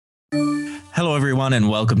Hello, everyone, and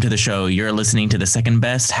welcome to the show. You're listening to the second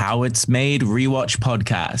best How It's Made rewatch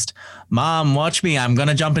podcast. Mom, watch me. I'm going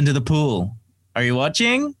to jump into the pool. Are you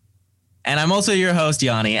watching? And I'm also your host,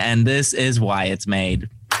 Yanni, and this is Why It's Made.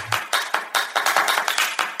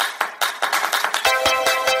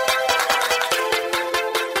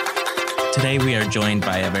 Today, we are joined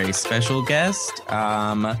by a very special guest,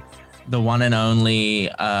 the one and only,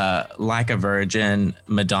 like a virgin,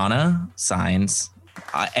 Madonna Signs.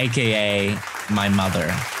 AKA my mother.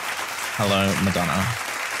 Hello, Madonna.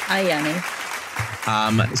 Hi, Yanni.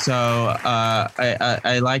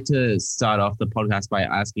 I like to start off the podcast by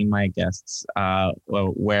asking my guests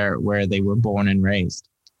where they were born and raised.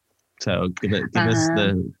 So give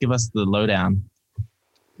us the lowdown.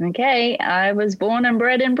 Okay, I was born and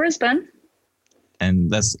bred in Brisbane.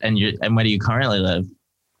 And where do you currently live?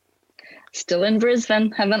 Still in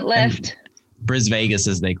Brisbane, haven't left. Bris Vegas,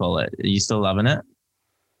 as they call it. Are you still loving it?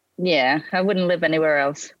 Yeah, I wouldn't live anywhere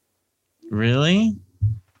else. Really?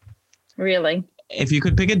 Really? If you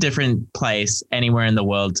could pick a different place anywhere in the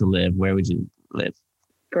world to live, where would you live?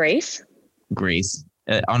 Greece. Greece.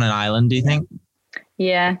 On an island, do you think?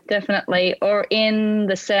 Yeah, definitely. Or in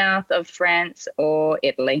the south of France or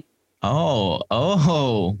Italy.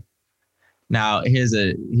 Oh. Now, here's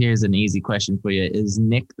an easy question for you. Is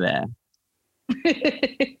Nick there?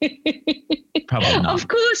 Probably not. Of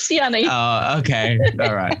course, Yanni. Oh, okay.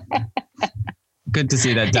 All right. Good to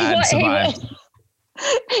see that Dad survived.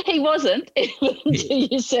 He wasn't.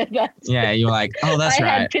 You said that. Yeah, you were like, oh, that's right.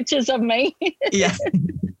 I had pictures of me. Yeah,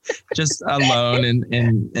 just alone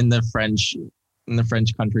in the French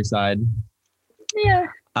countryside. Yeah.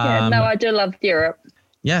 No, I do love Europe.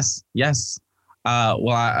 Yes. I've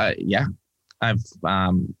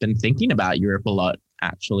been thinking about Europe a lot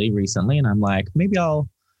actually recently, and I'm like, maybe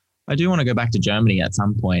I do want to go back to Germany at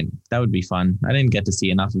some point. That would be fun. I didn't get to see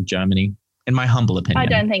enough of Germany, in my humble opinion. I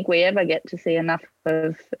don't think we ever get to see enough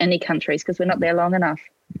of any countries because we're not there long enough.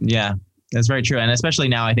 Yeah, that's very true. And especially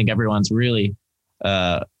now, I think everyone's really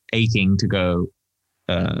aching to go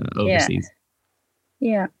overseas.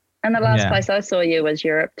 Yeah. And the last place I saw you was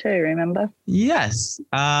Europe too, remember? Yes.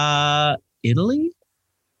 Italy?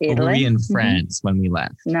 Or were we in France when we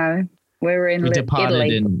left? No. We departed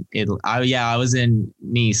Italy. In Italy. I was in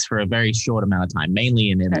Nice for a very short amount of time,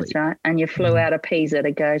 mainly in Italy. That's right. And you flew out of Pisa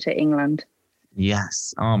to go to England.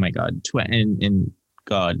 Yes. Oh my God.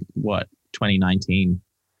 2019?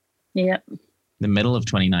 Yep. The middle of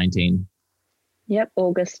 2019. Yep.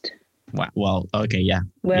 August. Wow. Well, okay. Yeah.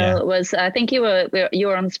 Well, It was, I think you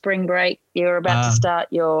were on spring break. You were about to start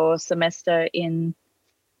your semester in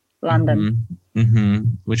London.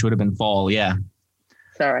 Which would have been fall. Yeah.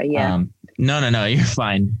 Sorry, yeah. No, you're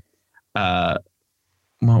fine.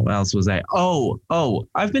 What else was I? Oh,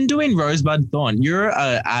 I've been doing Rosebud Thorn. You're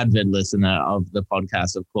an avid listener of the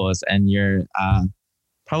podcast, of course, and you're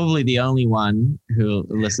probably the only one who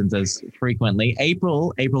listens as frequently.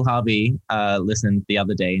 April Harvey listened the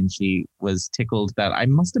other day, and she was tickled that I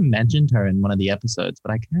must have mentioned her in one of the episodes,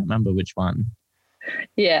 but I can't remember which one.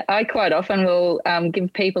 Yeah, I quite often will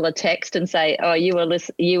give people a text and say, "Oh, you were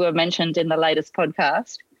mentioned in the latest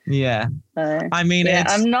podcast." Yeah, I mean,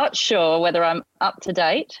 I'm not sure whether I'm up to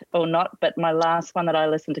date or not. But my last one that I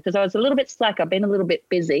listened to, because I was a little bit slack, I've been a little bit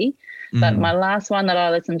busy. But my last one that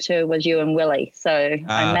I listened to was you and Willie, so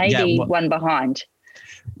I may be one behind.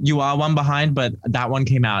 You are one behind, but that one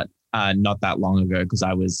came out not that long ago because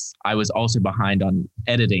I was also behind on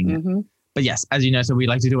editing. Mm-hmm. But yes, as you know, so we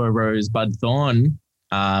like to do a Rosebud Thorn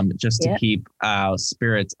just to keep our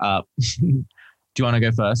spirits up. Do you want to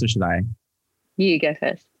go first or should I? You go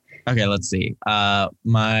first. Okay, let's see.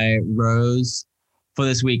 My rose for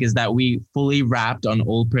this week is that we fully wrapped on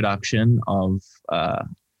all production of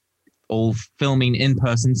all filming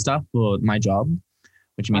in-person stuff for my job,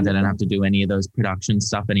 which means I don't have to do any of those production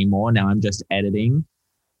stuff anymore. Now I'm just editing,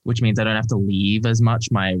 which means I don't have to leave as much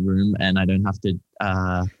my room and I don't have to...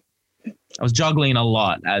 I was juggling a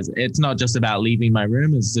lot, as it's not just about leaving my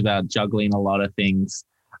room, it's about juggling a lot of things.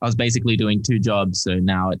 I was basically doing 2 jobs, so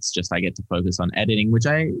now it's just I get to focus on editing, which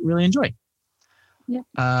I really enjoy. Yeah.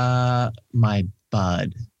 My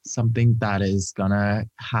bud, something that is gonna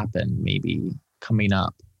happen maybe coming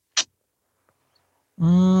up.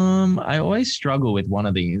 I always struggle with one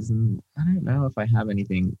of these, and I don't know if I have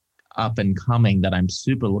anything up and coming that I'm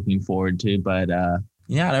super looking forward to, but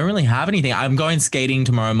yeah, I don't really have anything. I'm going skating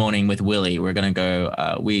tomorrow morning with Willie. We're gonna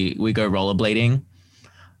go. We go rollerblading,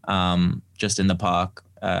 just in the park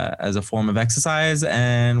as a form of exercise,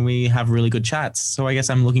 and we have really good chats. So I guess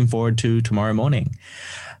I'm looking forward to tomorrow morning.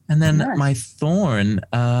 And then my thorn,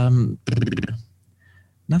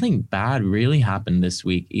 nothing bad really happened this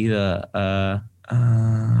week either.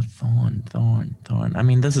 Thorn. I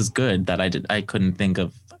mean, this is good that I couldn't think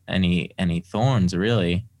of any thorns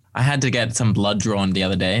really. I had to get some blood drawn the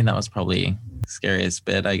other day. That was probably the scariest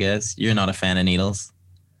bit, I guess. You're not a fan of needles?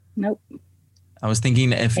 Nope. I was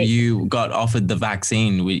thinking if you got offered the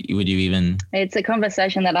vaccine, would you even? It's a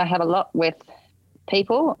conversation that I have a lot with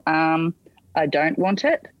people. I don't want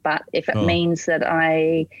it, but if it means that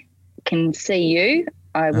I can see you,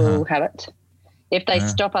 I will have it. If they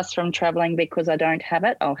stop us from traveling because I don't have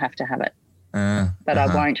it, I'll have to have it. But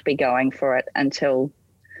I won't be going for it until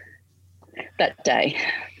that day.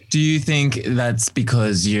 Do you think that's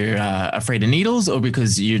because you're afraid of needles, or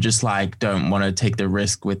because you just like don't want to take the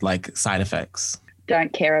risk with like side effects?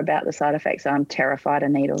 Don't care about the side effects. I'm terrified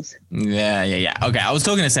of needles. Yeah. Okay. I was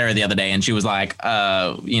talking to Sarah the other day and she was like,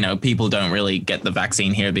 people don't really get the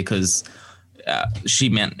vaccine here because she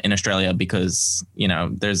meant in Australia because,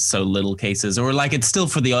 there's so little cases, or like it's still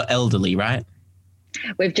for the elderly, right?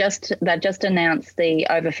 They've just announced the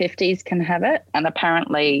over 50s can have it, and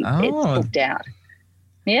apparently it's booked out.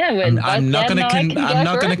 Yeah, I'm not going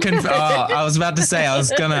to confirm. I was about to say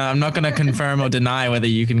I'm not going to confirm or deny whether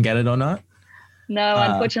you can get it or not. No,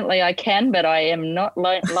 unfortunately I can, but I am not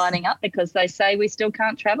lining up because they say we still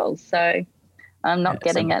can't travel. So I'm not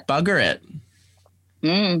getting it. Bugger it.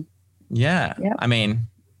 Yeah. Yep. I mean,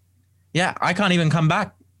 yeah, I can't even come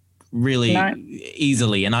back really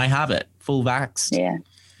easily, and I have it full vaxxed. Yeah.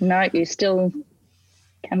 No, you still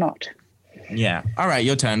cannot. Yeah. All right,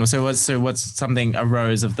 your turn. So what's something, a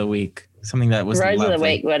rose of the week? Something that was rose lovely. Of the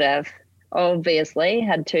week would have obviously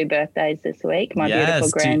had 2 birthdays this week. My beautiful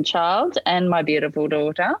grandchild and my beautiful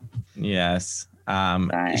daughter. Yes.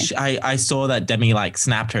 I saw that Demi like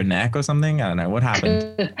snapped her neck or something. I don't know what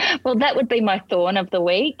happened. Well, that would be my thorn of the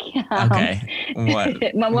week. Okay.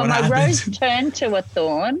 What my rose turned to a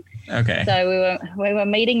thorn. Okay. So we were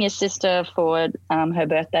meeting your sister for her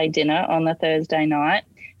birthday dinner on the Thursday night.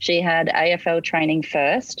 She had AFL training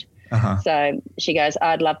first. So she goes,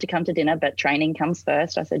 I'd love to come to dinner, but training comes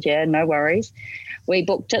first. I said, yeah, no worries. We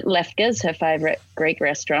booked at Lefka's, her favourite Greek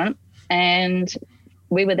restaurant, and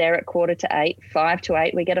we were there at 7:45.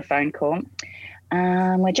 7:55, we get a phone call.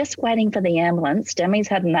 We're just waiting for the ambulance. Demi's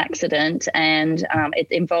had an accident and it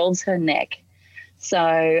involves her neck.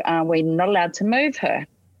 So we're not allowed to move her.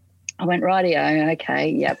 I went, rightio, okay,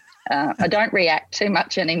 yep. I don't react too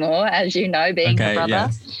much anymore, as you know, being her brother.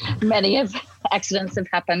 Yes. Many of accidents have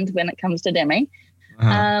happened when it comes to Demi.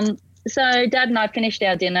 So Dad and I finished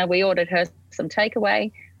our dinner. We ordered her some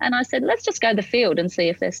takeaway, and I said, let's just go to the field and see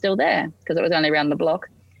if they're still there, because it was only around the block.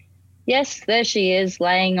 Yes, there she is,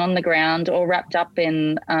 laying on the ground, all wrapped up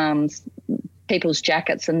in people's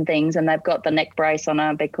jackets and things, and they've got the neck brace on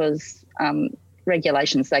her because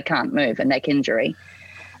regulations, they can't move, a neck injury.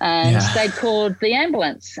 And they'd called the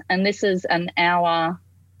ambulance, and this is an hour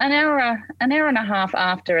and a half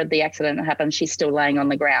after the accident happened. She's still laying on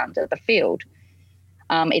the ground at the field.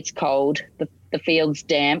 It's cold. The field's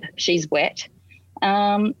damp. She's wet.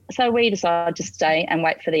 So we decided to stay and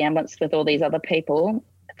wait for the ambulance with all these other people.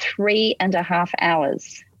 3.5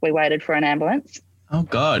 hours we waited for an ambulance. Oh,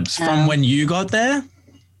 God. From when you got there?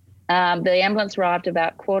 The ambulance arrived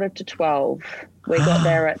about 11:45. We got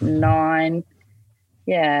there at 9.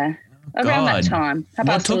 Yeah, around that time.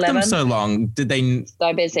 What took 11. Them so long? Did they?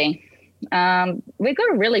 So busy. We've got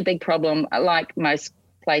a really big problem, like most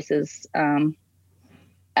places.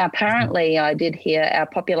 Apparently, I did hear our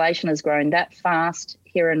population has grown that fast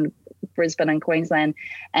here in Brisbane and Queensland,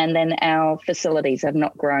 and then our facilities have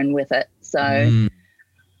not grown with it. So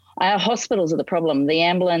our hospitals are the problem. The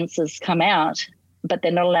ambulances come out, but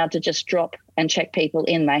they're not allowed to just drop and check people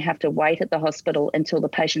in. They have to wait at the hospital until the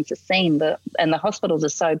patients are seen. And the hospitals are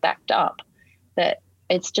so backed up that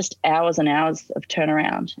it's just hours and hours of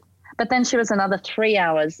turnaround. But then she was another 3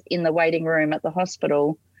 hours in the waiting room at the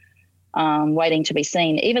hospital waiting to be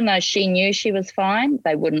seen. Even though she knew she was fine,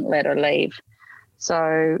 they wouldn't let her leave.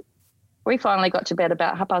 So we finally got to bed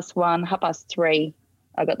about 1:30, 3:30.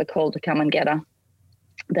 I got the call to come and get her,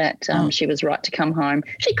 that she was right to come home.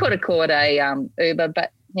 She could have called a Uber,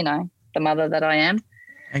 but, the mother that I am.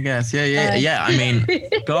 I guess. Yeah. I mean,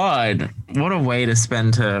 God, what a way to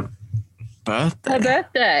spend her birthday. Her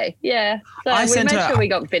birthday, yeah. So we made sure we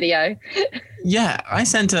got video. Yeah, I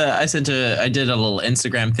did a little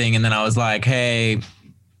Instagram thing, and then I was like, hey,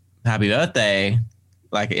 happy birthday,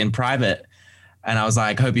 like in private. And I was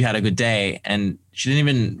like, hope you had a good day. And she didn't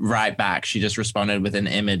even write back. She just responded with an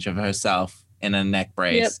image of herself in a neck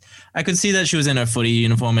brace. Yep. I could see that she was in her footy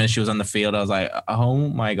uniform and she was on the field. I was like, oh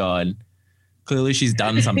my God, clearly she's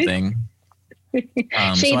done something.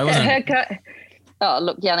 Oh,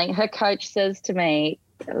 look, Yanni, her coach says to me,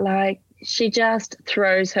 like, she just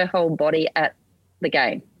throws her whole body at the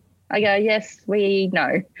game. I go, yes, we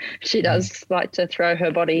know. She does like to throw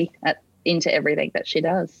her body into everything that she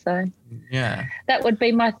does. So yeah, that would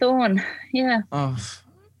be my thorn. Yeah. Oh,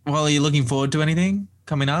 well, are you looking forward to anything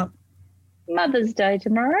coming up? Mother's Day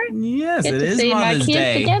tomorrow. Yes, Get it to is see Mother's my kids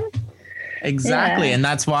Day. again. Exactly. Yeah. And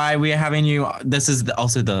that's why we're having you. This is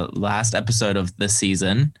also the last episode of the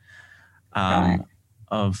season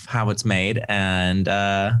of How It's Made. And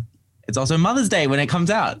it's also Mother's Day when it comes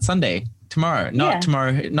out Sunday, tomorrow. Not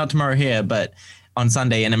tomorrow here, but on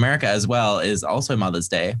Sunday in America as well is also Mother's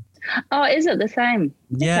Day. Oh, is it the same?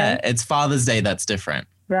 Yeah, Okay. it's Father's Day that's different.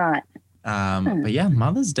 Right. But yeah,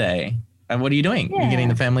 Mother's Day. And what are you doing? Yeah. You getting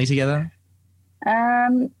the family together?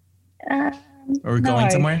 Or going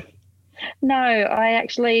somewhere? No,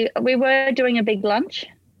 we were doing a big lunch,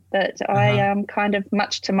 but I kind of,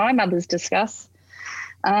 much to my mother's disgust,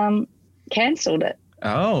 cancelled it.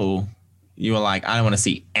 Oh, you were like, I don't want to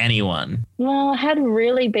see anyone. Well, I had a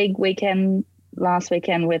really big weekend last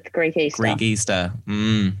weekend with Greek Easter.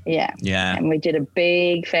 Yeah. Yeah. And we did a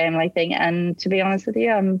big family thing. And to be honest with you,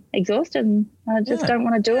 I'm exhausted and I just don't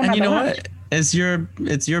want to do another And you know lunch. what? It's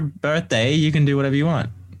your birthday. You can do whatever you want.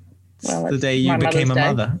 Well, it's the day you became a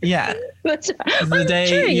mother. Yeah. It's the day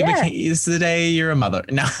it's the day you're a mother.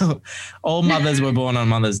 No, all mothers were born on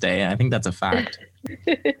Mother's Day. I think that's a fact.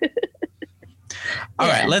 All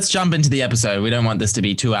right, let's jump into the episode. We don't want this to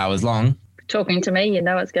be 2 hours long. Talking to me, you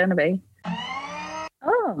know it's going to be.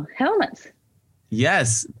 Oh, helmets.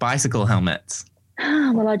 Yes, bicycle helmets.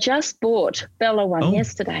 Well, I just bought Bella one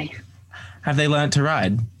yesterday. Have they learned to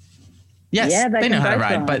ride? Yes, they know how to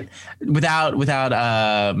ride, but without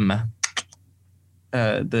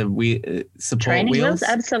the support training wheels.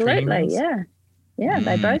 Absolutely, yeah.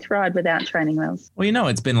 They both ride without training wheels. Well, you know,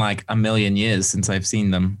 it's been like a million years since I've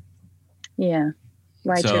seen them. Yeah,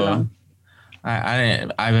 way too long. I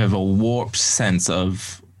have a warped sense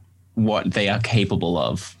of what they are capable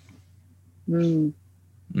of. Well,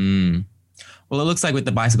 it looks like with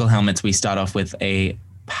the bicycle helmets, we start off with a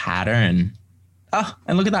pattern. Oh,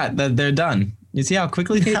 and look at that. They're done. You see how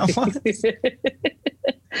quickly that was?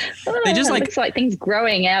 They just looks like things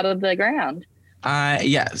growing out of the ground.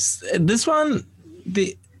 Yes. This one,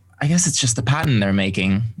 I guess it's just the pattern they're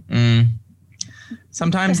making.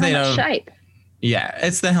 Sometimes they don't. Shape. Yeah,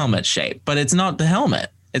 it's the helmet shape, but it's not the helmet.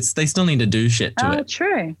 They still need to do shit to it. Oh,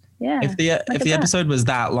 true. Yeah. If the episode was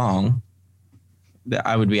that long,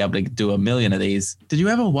 I would be able to do a million of these. Did you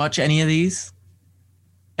ever watch any of these?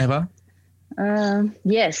 Ever?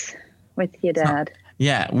 Yes, with your dad.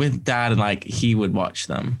 With Dad, and like he would watch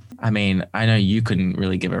them. I mean, I know you couldn't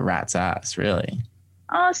really give a rat's ass, really.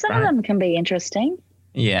 Oh, some of them can be interesting.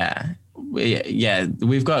 Yeah,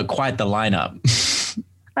 we've got quite the lineup.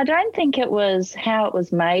 I don't think it was how it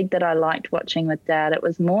was made that I liked watching with Dad. It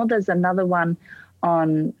was more, there's another one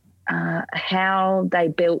on how they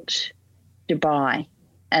built Dubai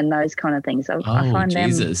and those kind of things. I find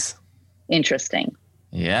them interesting.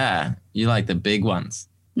 Yeah, you like the big ones.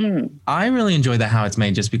 I really enjoy the How It's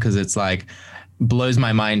Made just because it's like blows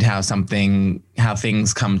my mind how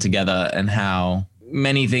things come together and how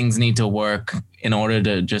many things need to work in order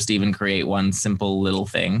to just even create one simple little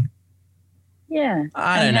thing. Yeah.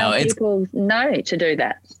 I don't know. People know to do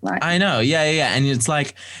that. I know. Yeah. And it's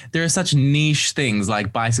like there are such niche things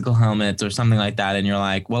like bicycle helmets or something like that. And you're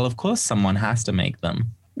like, well, of course someone has to make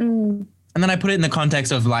them. And then I put it in the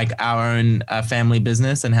context of like our own family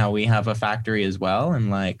business and how we have a factory as well. And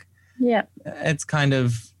like, it's kind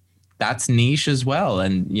of, that's niche as well.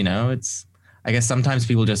 And, you know, I guess sometimes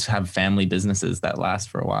people just have family businesses that last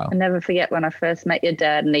for a while. I never forget when I first met your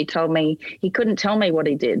dad and he told me, he couldn't tell me what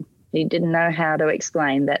he did. He didn't know how to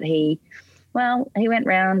explain that he went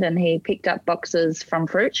round and he picked up boxes from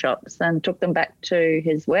fruit shops and took them back to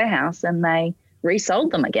his warehouse and they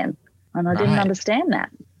resold them again. And I didn't understand that.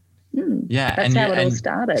 Yeah. That's how it all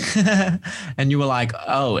started. And you were like,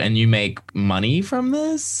 oh, and you make money from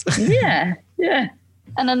this? Yeah.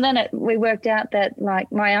 And then we worked out that like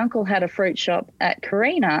my uncle had a fruit shop at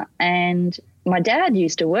Carina and my dad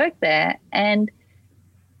used to work there and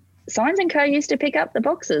Signs & Co. used to pick up the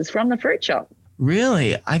boxes from the fruit shop.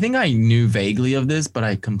 Really? I think I knew vaguely of this, but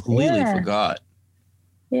I completely forgot.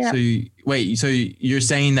 Yeah. So you're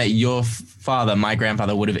saying that your father, my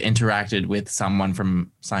grandfather, would have interacted with someone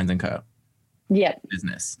from Signs & Co. Yeah.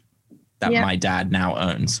 Business that my dad now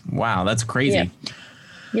owns. Wow, that's crazy.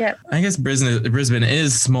 Yeah. I guess Brisbane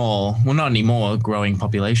is small. Well, not anymore, growing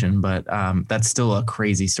population, but that's still a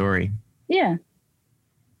crazy story. Yeah.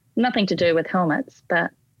 Nothing to do with helmets,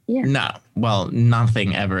 but Yeah. No, well,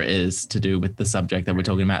 nothing ever is to do with the subject that we're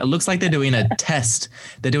talking about. It looks like they're doing a test.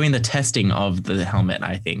 They're doing the testing of the helmet,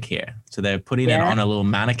 I think, here. So they're putting it on a little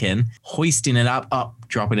mannequin, hoisting it up,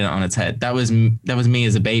 dropping it on its head. That was me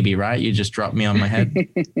as a baby, right? You just dropped me on my head.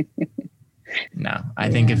 No,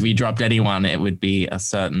 I think if we dropped anyone, it would be a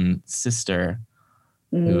certain sister.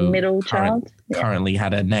 Middle child? Currently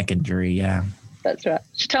had a neck injury, yeah. That's right.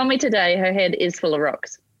 She told me today her head is full of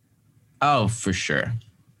rocks. Oh, for sure.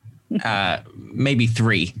 Maybe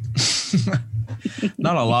 3.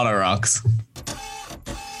 Not a lot of rocks.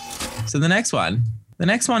 So the next one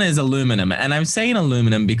is aluminum. And I'm saying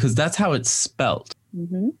aluminum because that's how it's spelt.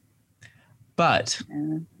 Mm-hmm. But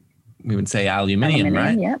we would say aluminium,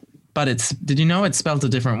 right? Yep. But did you know it's spelled a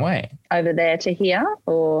different way? Over there to here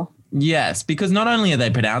or? Yes, because not only are they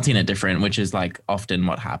pronouncing it different, which is like often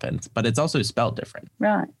what happens, but it's also spelled different.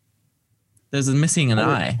 Right. There's missing an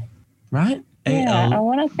I, right? Yeah, I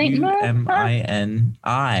want to think more.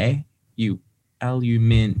 ALUMINI,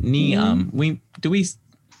 aluminium.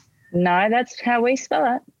 No, that's how we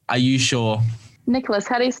spell it. Are you sure? Nicholas,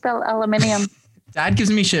 how do you spell aluminium? Dad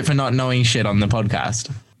gives me shit for not knowing shit on the podcast.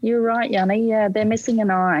 You're right, Yanni. Yeah, they're missing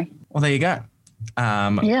an I. Well, there you go.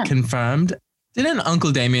 Confirmed. Didn't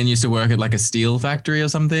Uncle Damien used to work at like a steel factory or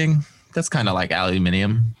something? That's kind of like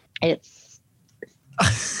aluminium. It's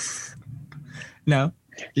no,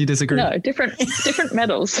 you disagree? No, different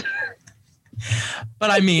metals.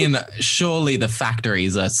 But I mean, surely the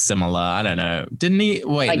factories are similar. I don't know. Didn't he?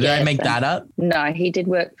 Wait, did I make that up? No, he did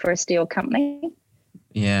work for a steel company.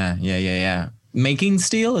 Yeah. Making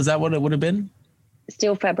steel? Is that what it would have been?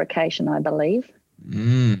 Steel fabrication, I believe.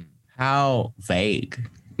 How vague.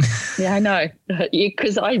 Yeah, I know.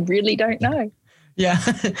 Because I really don't know. Yeah.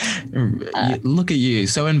 Look at you.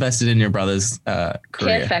 So invested in your brother's career.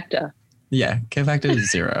 Care factor. Yeah. Care factor is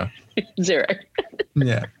 0. 0.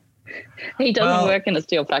 Yeah. He doesn't work in a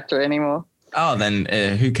steel factory anymore. Oh, then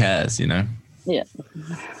who cares, you know? Yeah.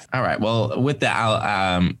 All right. Well, with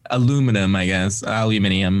the aluminum, I guess,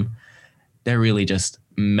 aluminium, they're really just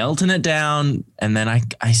melting it down. And then I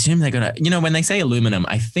assume they're going to, when they say aluminum,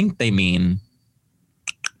 I think they mean...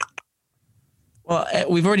 Well,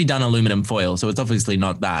 we've already done aluminum foil, so it's obviously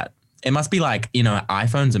not that. It must be like,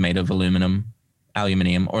 iPhones are made of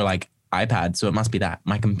aluminium, or like iPads, so it must be that.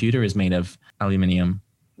 My computer is made of aluminium.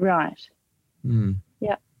 Right.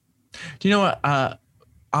 Yeah. Do you know what?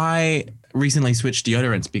 I recently switched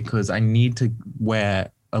deodorants because I need to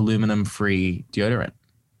wear aluminum-free deodorant.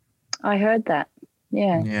 I heard that.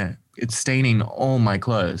 Yeah. Yeah. It's staining all my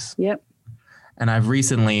clothes. Yep. And I've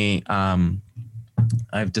recently...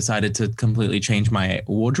 I've decided to completely change my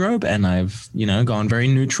wardrobe, and I've, gone very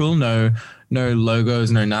neutral, no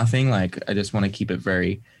logos, no nothing. Like, I just want to keep it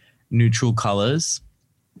very neutral colors,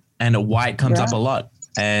 and a white comes up a lot,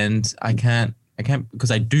 and I can't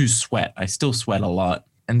because I do sweat. I still sweat a lot,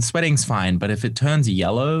 and sweating's fine. But if it turns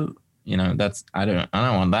yellow, I don't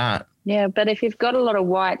want that. Yeah. But if you've got a lot of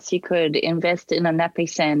whites, you could invest in a nappy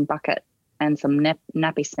sand bucket and some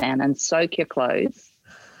nappy sand and soak your clothes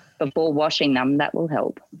before washing them. That will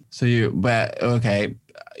help. So okay.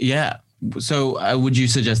 Yeah. So would you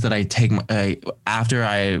suggest that I take after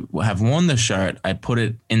I have worn the shirt, I put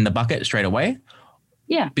it in the bucket straight away?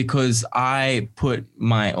 Yeah. Because I put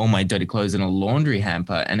all my dirty clothes in a laundry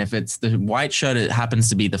hamper. And if it's the white shirt, it happens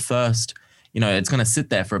to be the first, it's going to sit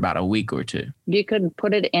there for about a week or 2. You could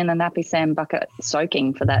put it in a nappy sand bucket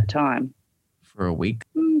soaking for that time. For a week?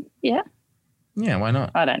 Yeah. Yeah. Why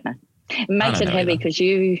not? I don't know. It makes it heavy because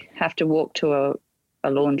you have to walk to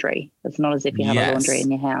a laundry. It's not as if you have a laundry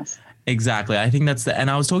in your house. Exactly. I think and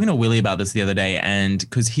I was talking to Willie about this the other day, and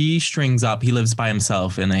because he lives by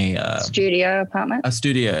himself in a studio apartment. A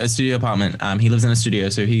studio apartment. He lives in a studio,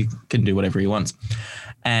 so he can do whatever he wants.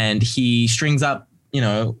 And he strings up,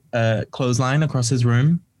 a clothesline across his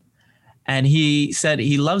room. And he said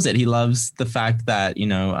he loves it. He loves the fact that,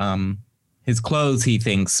 his clothes, he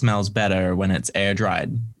thinks, smells better when it's air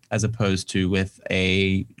dried, as opposed to with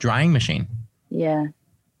a drying machine. Yeah.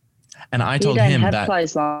 And I told him that... You don't have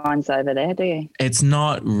clotheslines over there, do you? It's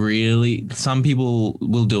not really... Some people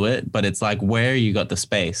will do it, but it's like where you got the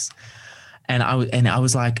space. And I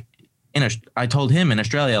was like... I told him in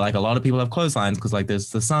Australia, like a lot of people have clotheslines because like there's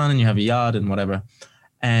the sun and you have a yard and whatever.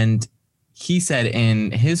 And he said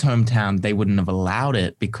in his hometown, they wouldn't have allowed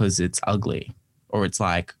it because it's ugly or it's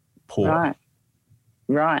like poor.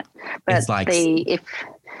 Right. But it's like,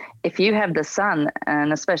 if you have the sun,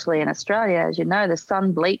 and especially in Australia, as you know, the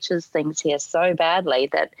sun bleaches things here so badly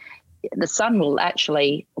that the sun will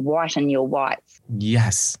actually whiten your whites.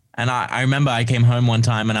 Yes. And I remember I came home one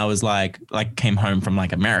time and I was like came home from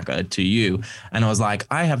like America to you. And I was like,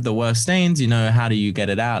 I have the worst stains, how do you get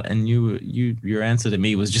it out? And your answer to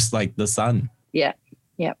me was just like the sun. Yeah.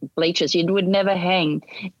 Yeah. Bleachers. You would never hang,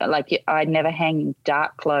 I'd never hang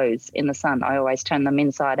dark clothes in the sun. I always turn them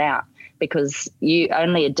inside out because you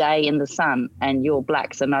only a day in the sun and your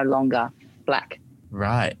blacks are no longer black.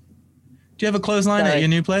 Right. Do you have a clothesline at your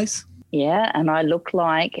new place? Yeah. And I look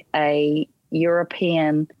like a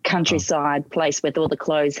European countryside place with all the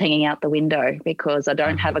clothes hanging out the window because I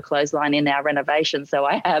don't have a clothesline in our renovation. So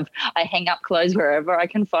I hang up clothes wherever I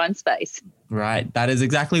can find space. Right. That is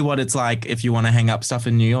exactly what it's like. If you want to hang up stuff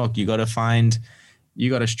in New York, you got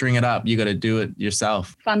to string it up. You got to do it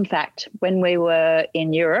yourself. Fun fact. When we were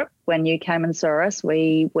in Europe, when you came and saw us,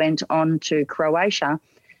 we went on to Croatia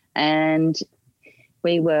and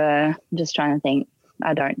I'm just trying to think.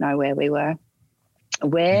 I don't know where we were.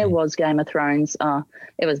 Where was Game of Thrones? Oh,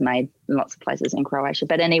 it was made in lots of places in Croatia.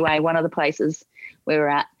 But anyway, one of the places we were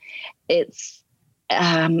at, it's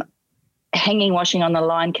hanging washing on the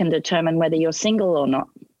line can determine whether you're single or not.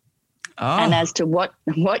 Oh. And as to what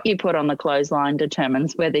you put on the clothesline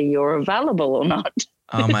determines whether you're available or not.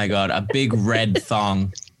 Oh, my God. A big red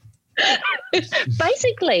thong.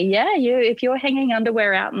 Basically, yeah. If you're hanging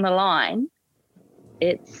underwear out in the line,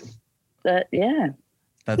 it's that, yeah.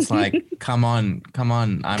 That's like, come on,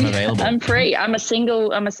 I'm available. I'm free. I'm a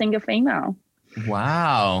single female.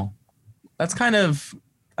 Wow. That's kind of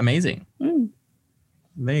amazing. Mm.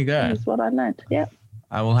 There you go. That's what I learned. Yeah.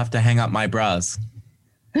 I will have to hang up my bras.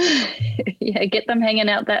 Yeah, get them hanging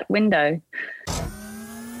out that window.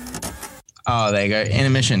 Oh, there you go.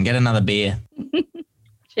 Intermission. Get another beer.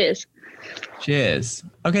 Cheers.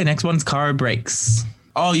 Okay, next one's car brakes.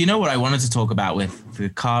 Oh, you know what I wanted to talk about with the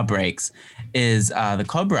car brakes is the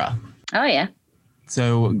Cobra. Oh, yeah.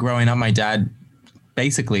 So growing up, my dad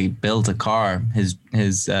basically built a car, his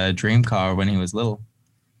dream car when he was little.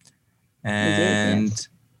 And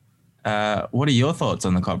what are your thoughts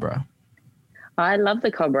on the Cobra? I love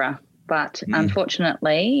the Cobra, but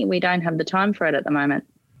unfortunately, we don't have the time for it at the moment.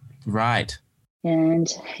 Right.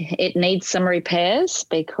 And it needs some repairs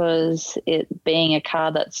because it being a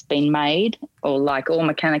car that's been made, or like all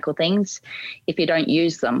mechanical things, if you don't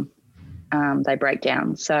use them, they break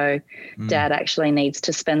down. So Dad actually needs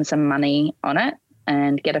to spend some money on it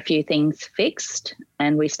and get a few things fixed,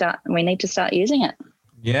 and we need to start using it.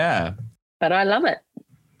 Yeah. But I love it.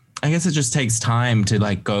 I guess it just takes time to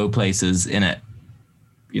like go places in it.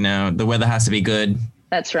 The weather has to be good.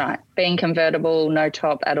 That's right. Being convertible, no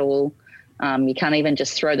top at all. You can't even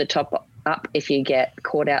just throw the top up if you get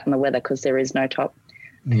caught out in the weather because there is no top.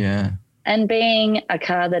 Yeah. And being a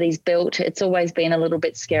car that he's built, it's always been a little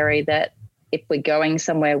bit scary that if we're going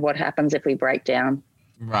somewhere, what happens if we break down?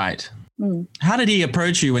 Right. How did he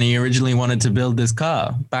approach you when he originally wanted to build this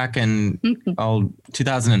car back in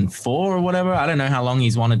 2004 or whatever? I don't know how long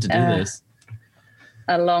he's wanted to do this.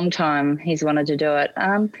 A long time he's wanted to do it.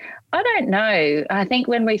 I don't know. I think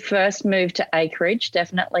when we first moved to Acreage,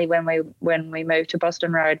 definitely when we moved to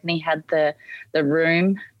Boston Road and he had the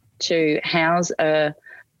room to house a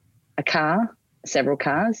car, several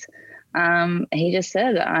cars, he just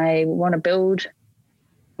said, I want to build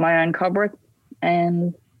my own Cobra.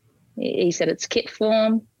 And he said it's kit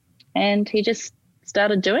form, and he just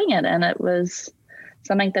started doing it, and it was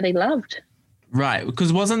something that he loved. Right,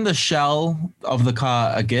 because wasn't the shell of the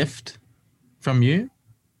car a gift from you?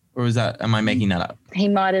 Or am I making that up? He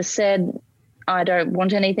might have said, I don't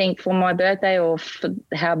want anything for my birthday, or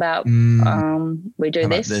how about we do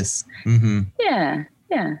this? Mm-hmm. Yeah.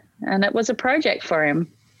 And it was a project for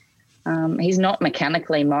him. He's not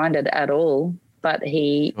mechanically minded at all, but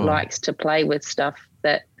he likes to play with stuff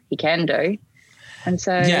that he can do. And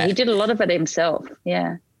so he did a lot of it himself.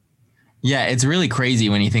 Yeah. Yeah, it's really crazy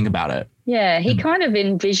when you think about it. Yeah, he kind of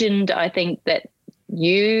envisioned, I think, that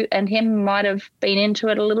you and him might have been into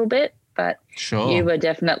it a little bit, but you were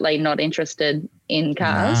definitely not interested in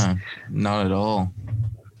cars. No, not at all.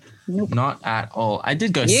 Nope. Not at all. I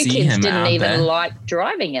did go see him out there. You kids didn't even like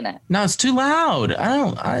driving in it. No, it's too loud.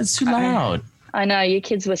 It's too loud. I know, you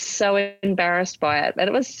kids were so embarrassed by it, but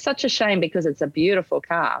it was such a shame because it's a beautiful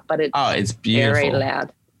car, but it's beautiful. Very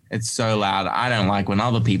loud. It's so loud. I don't like when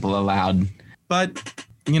other people are loud. But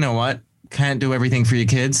you know what? Can't do everything for your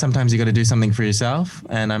kids. Sometimes you got to do something for yourself.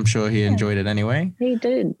 And I'm sure he enjoyed it anyway. He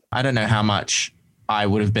did. I don't know how much I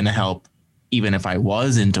would have been a help even if I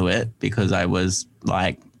was into it because I was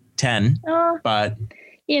like 10. But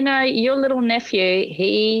your little nephew,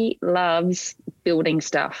 he loves building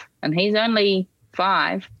stuff, and he's only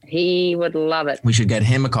 5, he would love it. We should get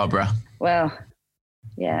him a Cobra. Well,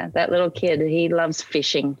 yeah, that little kid, he loves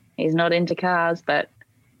fishing. He's not into cars, but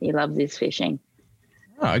he loves his fishing.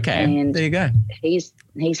 Oh, okay. And there you go. He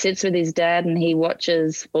sits with his dad and he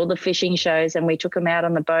watches all the fishing shows, and we took him out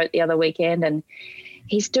on the boat the other weekend, and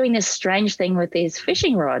he's doing this strange thing with his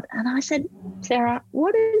fishing rod. And I said, Sarah,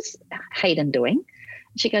 what is Hayden doing?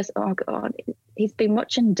 She goes, oh, God, he's been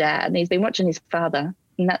watching Dad and he's been watching his father,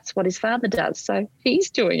 and that's what his father does. So he's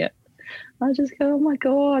doing it. I just go, oh, my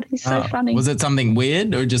God, he's so funny. Was it something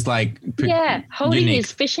weird or just like holding unique?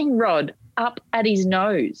 His fishing rod up at his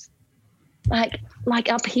nose,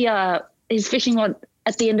 like up here, his fishing rod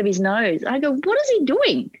at the end of his nose. I go, what is he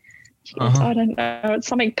doing? She goes, I don't know. It's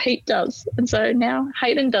something Pete does. And so now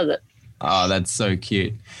Hayden does it. Oh, that's so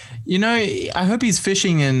cute. You know, I hope he's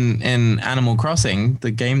fishing in Animal Crossing,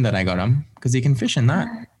 the game that I got him, because he can fish in that.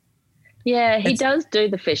 Yeah, he does do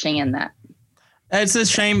the fishing in that. It's a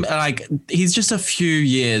shame. Like, he's just a few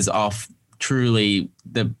years off truly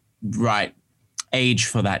the right age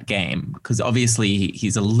for that game, because obviously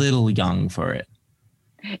he's a little young for it.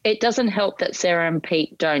 It doesn't help that Sarah and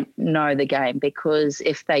Pete don't know the game, because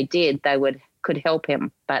if they did, they could help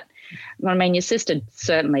him. But I mean, your sister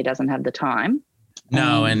certainly doesn't have the time.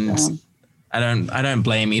 No, and I don't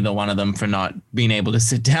blame either one of them for not being able to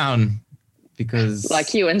sit down, because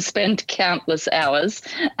like you, and spend countless hours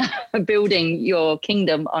building your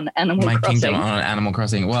kingdom on Animal Crossing. My kingdom on Animal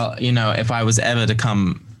Crossing. Well, you know, if I was ever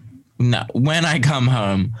to when I come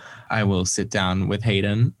home, I will sit down with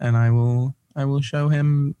Hayden and I will show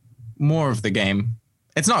him more of the game.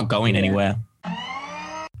 It's not going anywhere.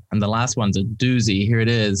 And the last one's a doozy. Here it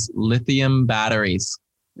is. Lithium batteries.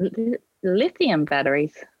 Lithium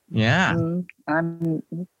batteries? Yeah.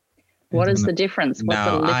 What is the difference? What's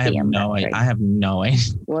a lithium battery? I have no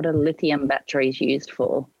idea. What are lithium batteries used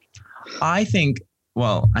for? I think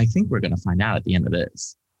we're going to find out at the end of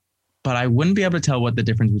this. But I wouldn't be able to tell what the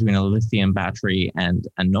difference between a lithium battery and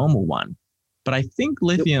a normal one. But I think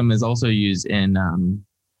lithium is also used in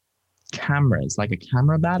cameras, like a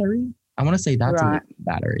camera battery. I want to say that's a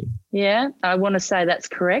battery. Yeah, I want to say that's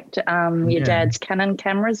correct. Your dad's Canon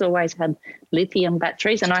cameras always had lithium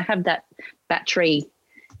batteries, and I have that battery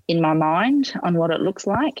in my mind on what it looks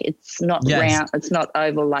like. It's not round, it's not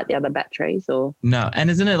oval like the other batteries. No, and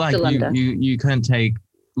isn't it like you couldn't take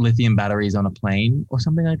lithium batteries on a plane or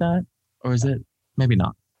something like that? Or is it? Maybe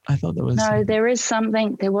not. I thought there was. No, there was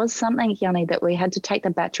something, Yanni, that we had to take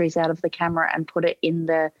the batteries out of the camera and put it in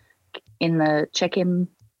the check-in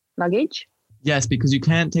luggage. Yes, because you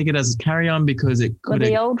can't take it as a carry-on because it could. Well,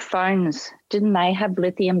 the old phones, didn't they have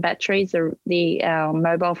lithium batteries, the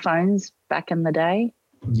mobile phones back in the day?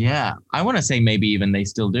 Yeah, I want to say maybe even they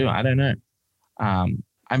still do. I don't know.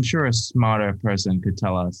 I'm sure a smarter person could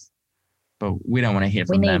tell us, but we don't want to hear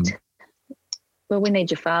from them. Well, we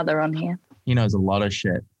need your father on here. He knows a lot of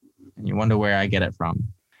shit, and you wonder where I get it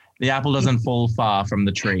from. The apple doesn't fall far from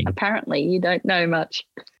the tree. Apparently, you don't know much.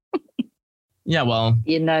 Yeah, well.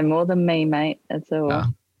 You know more than me, mate. That's all.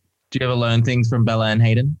 Do you ever learn things from Bella and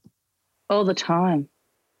Hayden? All the time.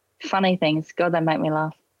 Funny things. God, they make me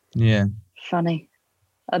laugh. Yeah. Funny.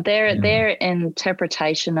 Their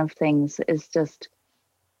interpretation of things is just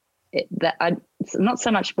it's not so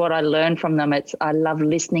much what I learn from them. It's I love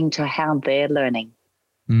listening to how they're learning.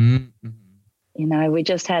 Mm-hmm. You know, we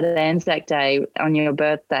just had Anzac Day on your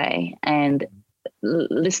birthday, and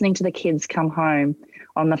listening to the kids come home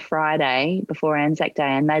on the Friday before Anzac Day,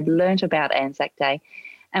 and they'd learnt about Anzac Day.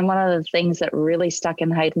 And one of the things that really stuck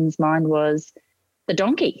in Hayden's mind was the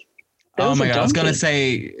donkey. Oh my God, I was going to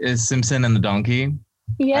say Simpson and the donkey.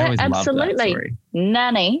 Yeah, absolutely.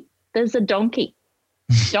 Nanny, there's a donkey.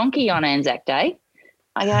 Donkey on Anzac Day.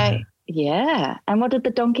 I go, yeah. And what did the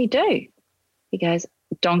donkey do? He goes,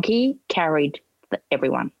 donkey carried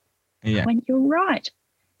everyone. Yeah. I went, you're right.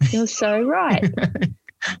 You're so right.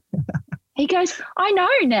 He goes, I know,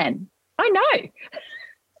 Nan. I know.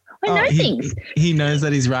 I know things. He knows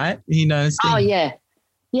that he's right? He knows things. Oh, yeah.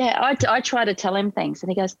 Yeah, I try to tell him things,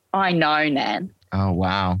 and he goes, I know, Nan. Oh,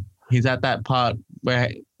 wow. He's at that part where,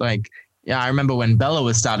 like, I remember when Bella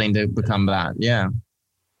was starting to become that. Yeah.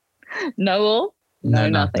 Know all? No,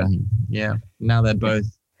 nothing. Yeah. Now they're both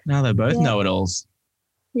know-it-alls.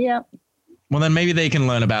 Yeah. Well, then maybe they can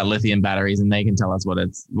learn about lithium batteries and they can tell us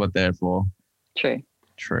what they're for. True.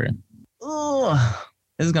 Oh,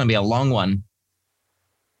 this is going to be a long one.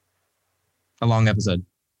 A long episode.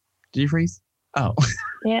 Did you freeze? Oh.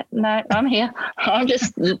 Yeah, no, I'm here. I'm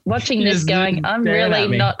just watching this going, I'm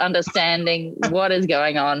really not understanding what is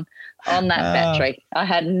going on that battery. I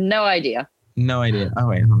had no idea. No idea. Oh,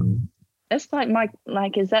 wait, hold on. It's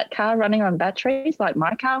like is that car running on batteries? Like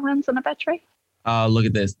my car runs on a battery? Oh, look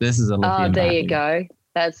at this. This is a lithium there battery. You go.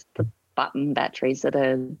 That's the button batteries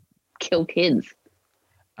that kill kids.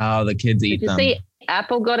 Oh, the kids eat them. Did you see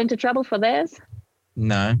Apple got into trouble for theirs?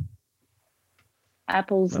 No.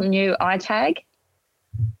 Apple's new iTag.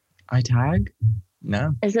 iTag?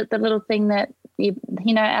 No. Is it the little thing that you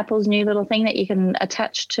know, Apple's new little thing that you can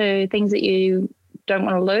attach to things that you don't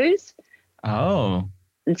want to lose? Oh.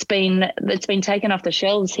 It's been taken off the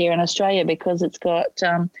shelves here in Australia because it's got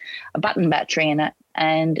a button battery in it,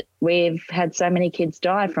 and we've had so many kids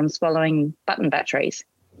die from swallowing button batteries.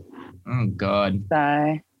 Oh God!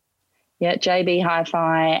 So, yeah, JB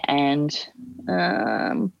Hi-Fi and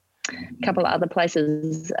a couple of other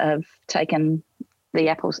places have taken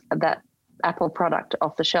that Apple product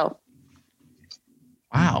off the shelf.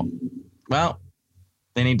 Wow. Well,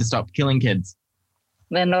 they need to stop killing kids.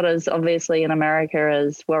 They're not as obviously in America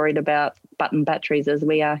as worried about button batteries as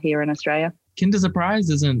we are here in Australia. Kinder Surprise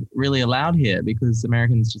isn't really allowed here because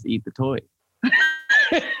Americans just eat the toy.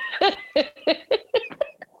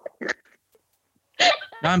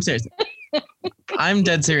 No, I'm serious. I'm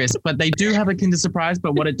dead serious. But they do have a Kinder Surprise,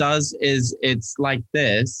 but what it does is it's like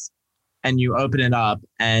this, and you open it up,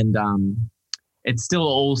 and it's still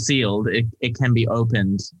all sealed. It can be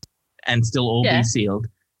opened and still all be sealed.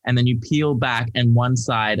 And then you peel back, and one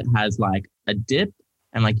side has like a dip,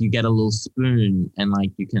 and like you get a little spoon, and like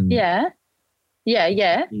you can eat that.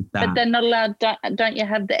 But they're not allowed. Don't you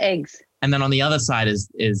have the eggs? And then on the other side is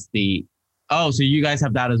the so you guys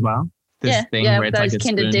have that as well? This thing where it's like a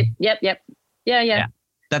Kinder spoon. Dip. Yep. Yeah.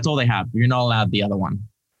 That's all they have. You're not allowed the other one.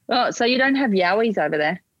 Oh, so you don't have Yowies over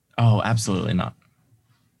there? Oh, absolutely not.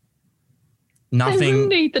 Nothing. They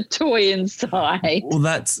wouldn't eat the toy inside. Well,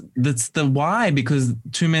 that's the why, because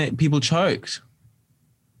too many people choked.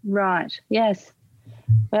 Right. Yes.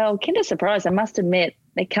 Well, Kinder Surprise, I must admit,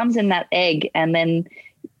 it comes in that egg, and then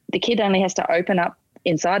the kid only has to open up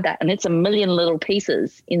inside that, and it's a million little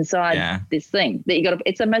pieces inside this thing that you got.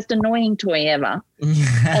 It's the most annoying toy ever.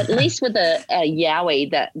 At least with a Yowie,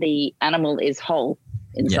 that the animal is whole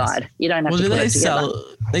inside. Yes. You don't have to put it together.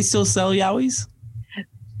 They still sell Yowies?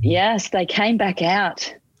 Yes, they came back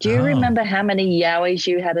out. Do you remember how many Yowies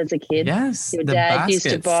you had as a kid? Yes, your dad used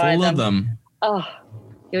to buy full of them. Oh,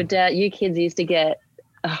 you kids used to get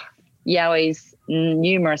Yowies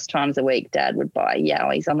numerous times a week. Dad would buy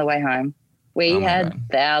Yowies on the way home. We had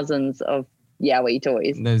thousands of Yowie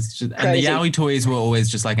toys. And the Yowie toys were always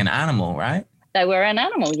just like an animal, right? They were an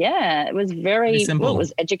animal, yeah. It was very simple. Well, it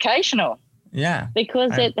was educational. Yeah.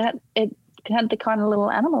 Because it had the kind of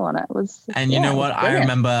little animal on it. And you know what? I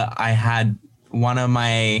remember I had one of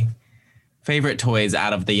my favorite toys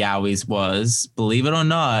out of the Yowies was, believe it or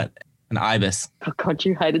not, an ibis. Oh God,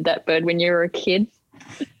 you hated that bird when you were a kid.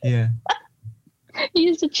 Yeah. You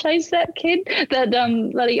used to chase that kid, that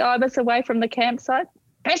bloody ibis, away from the campsite.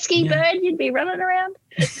 Pesky bird, you'd be running around.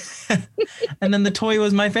 And then the toy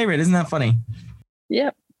was my favorite. Isn't that funny?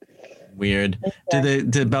 Yep. Weird.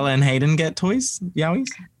 Did Bella and Hayden get toys? Yowies?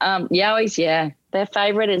 Yowies, yeah. Their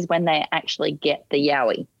favorite is when they actually get the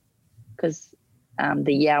Yowie, because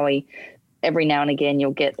the Yowie, every now and again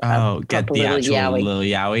you'll get get the actual little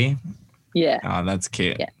Yowie. Yeah. Oh, that's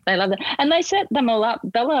cute. Yeah, they love that. And they set them all up.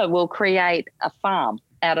 Bella will create a farm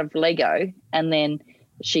out of Lego, and then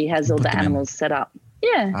she has all the animals set up.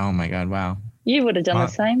 Yeah. Oh my God! Wow. You would have done the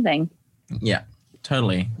same thing. Yeah,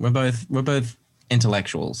 totally. We're both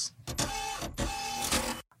intellectuals.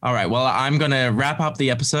 All right. Well, I'm gonna wrap up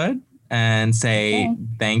the episode and say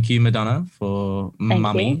thank you, Madonna, for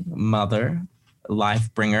mother,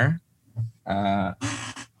 life bringer,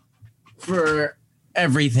 for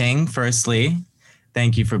everything. Firstly,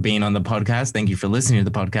 thank you for being on the podcast. Thank you for listening to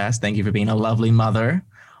the podcast. Thank you for being a lovely mother,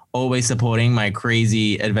 always supporting my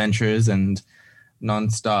crazy adventures and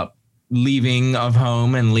nonstop leaving of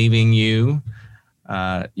home and leaving you.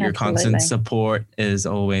 Your constant support is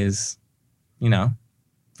always,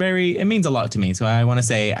 it means a lot to me. So I want to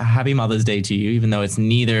say happy Mother's Day to you, even though it's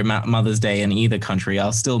neither Mother's Day in either country.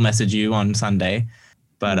 I'll still message you on Sunday,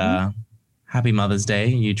 but happy Mother's Day.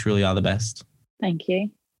 You truly are the best. Thank you.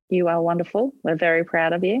 You are wonderful. We're very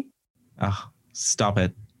proud of you. Oh, stop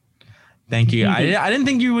it. Thank you. I didn't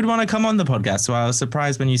think you would want to come on the podcast, so I was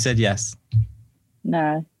surprised when you said yes.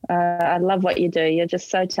 No, I love what you do. You're just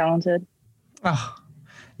so talented. Oh,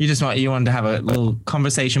 you wanted to have a little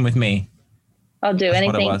conversation with me. I'll do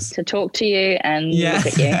anything to talk to you and look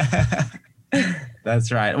at you.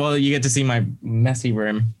 That's right. Well, you get to see my messy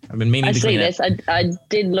room. I've been meaning to clean it. I see this. I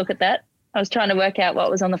did look at that. I was trying to work out what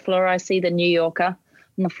was on the floor. I see the New Yorker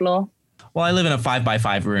on the floor. Well, I live in a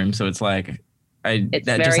 5x5 room, so it's like it's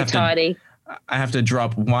very tidy. I have to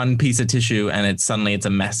drop one piece of tissue and it's a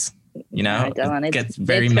mess. You know, no, Dylan, it gets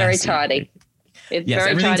very messy. Very tidy. It's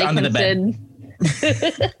very tidy. Under the bed.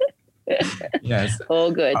 Yes.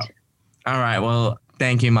 All good. All right. Well,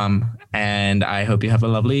 thank you, Mum. And I hope you have a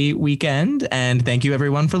lovely weekend. And thank you,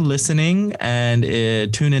 everyone, for listening. And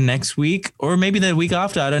tune in next week or maybe the week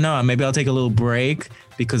after. I don't know. Maybe I'll take a little break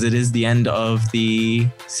because it is the end of the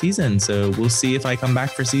season. So we'll see if I come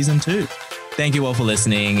back for season 2. Thank you all for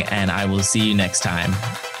listening. And I will see you next time.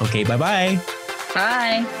 Okay. Bye-bye.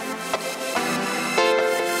 Bye.